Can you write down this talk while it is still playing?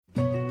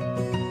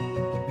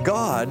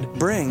God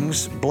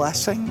brings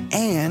blessing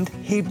and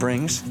He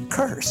brings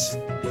curse.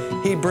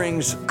 He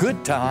brings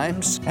good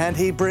times and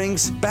He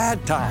brings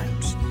bad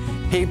times.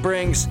 He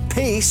brings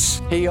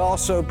peace. He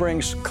also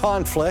brings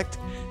conflict.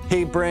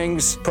 He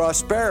brings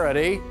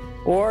prosperity,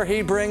 or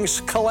He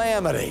brings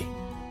calamity.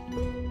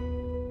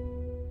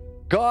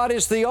 God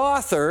is the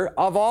author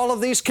of all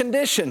of these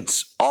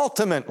conditions,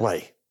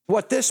 ultimately.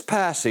 What this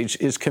passage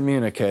is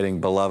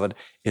communicating, beloved,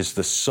 is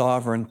the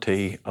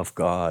sovereignty of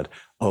God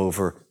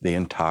over the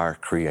entire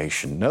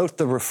creation. Note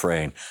the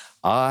refrain,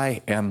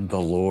 I am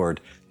the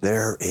Lord,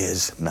 there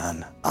is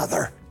none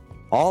other.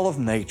 All of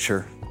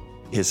nature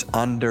is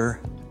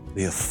under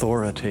the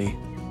authority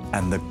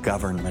and the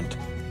government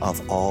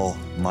of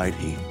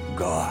Almighty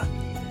God.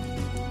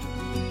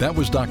 That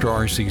was Dr.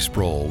 R.C.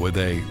 Sproul with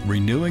a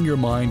Renewing Your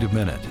Mind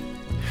Minute.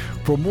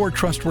 For more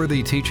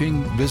trustworthy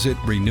teaching, visit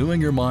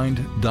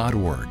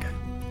renewingyourmind.org.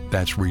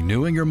 That's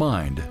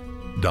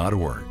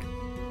renewingyourmind.org.